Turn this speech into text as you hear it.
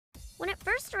When it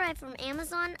first arrived from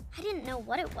Amazon, I didn't know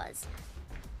what it was.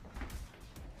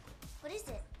 What is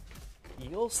it?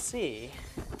 You'll see.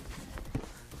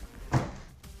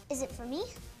 Is it for me?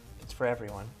 It's for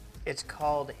everyone. It's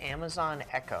called Amazon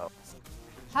Echo.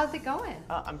 How's it going?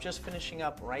 I'm just finishing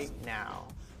up right now.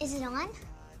 Is it on?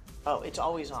 Oh, it's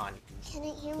always on. Can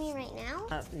it hear me right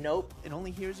now? Nope. It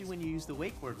only hears you when you use the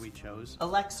wake word we chose.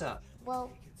 Alexa. Well,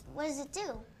 what does it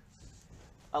do?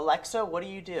 Alexa, what do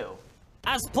you do?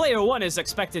 As player one is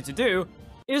expected to do,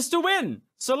 is to win.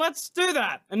 So let's do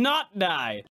that and not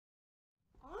die.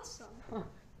 Awesome. Huh.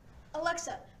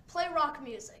 Alexa, play rock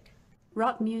music.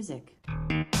 Rock music.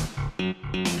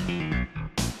 Alexa,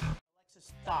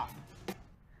 stop.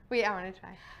 Wait, I want to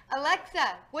try.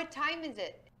 Alexa, what time is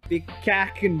it? Big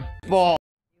cack and ball.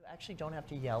 You actually don't have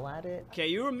to yell at it. Okay,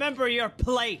 you remember your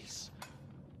place.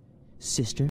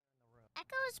 Sister.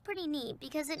 Echo is pretty neat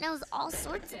because it knows all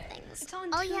sorts of things.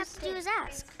 All you have to do is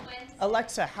ask.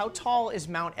 Alexa, how tall is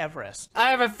Mount Everest?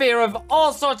 I have a fear of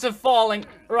all sorts of falling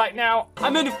right now.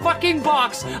 I'm in a fucking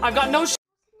box. I've got no It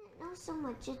knows so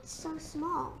much, it's so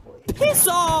small. piss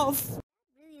off.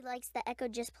 Really likes that Echo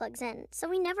just plugs in, so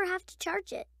we never have to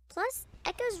charge it. Plus,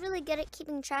 Echo's really good at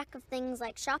keeping track of things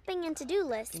like shopping and to-do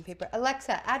lists. Paper.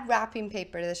 Alexa, add wrapping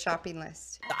paper to the shopping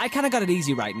list. I kind of got it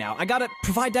easy right now. I gotta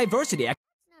provide diversity. He's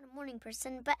not a morning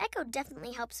person, but Echo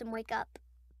definitely helps him wake up.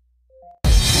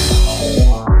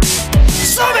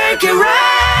 So make it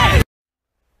right!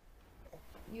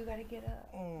 You gotta get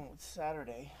up. It's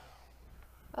Saturday.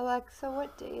 Alexa,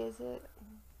 what day is it?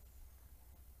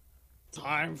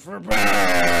 Time for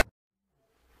bed.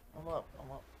 I'm up.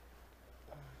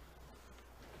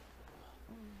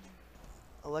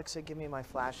 Alexa, give me my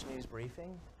flash news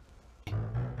briefing.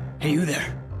 Hey, you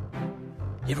there.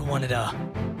 You ever wanted a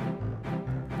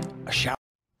shower?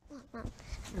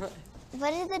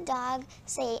 What did the dog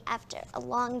say after a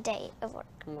long day of work?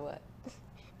 What?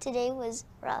 Today was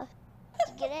rough.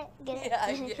 Get it? Get it? Yeah,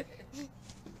 I get it.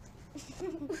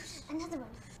 Another one.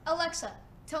 Alexa,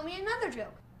 tell me another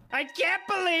joke. I can't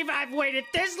believe I've waited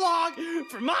this long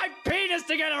for my penis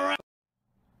to get around.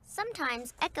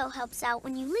 Sometimes Echo helps out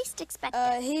when you least expect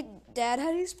it. Hey, Dad,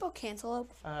 how do you spell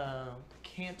cantaloupe?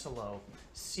 Cantaloupe.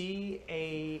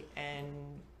 C-A-N-T...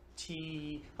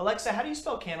 Alexa, how do you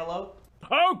spell cantaloupe?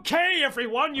 Okay,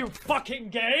 everyone, you fucking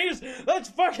gays. Let's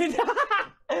fucking...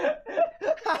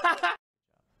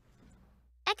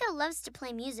 Echo loves to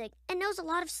play music and knows a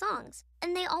lot of songs,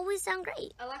 and they always sound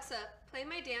great. Alexa, play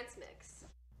my dance mix.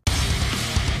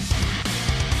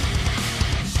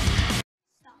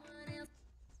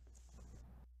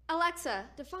 Alexa,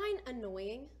 define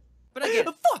annoying. But I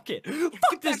fuck it.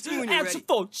 Fuck this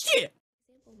absolute shit.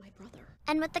 My brother.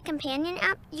 And with the companion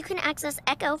app, you can access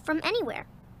Echo from anywhere.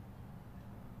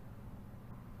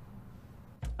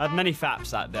 I had many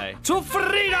faps that day. To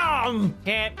freedom!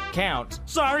 Can't count.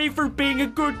 Sorry for being a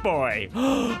good boy.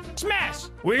 Smash!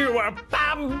 We were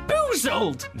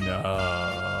bamboozled! No,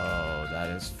 that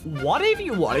is... What if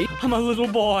you worry? I'm a little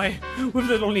boy with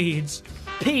little needs.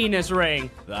 Penis ring.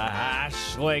 The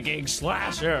hash-licking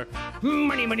slasher.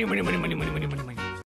 Money, money, money, money, money, money, money, money, money.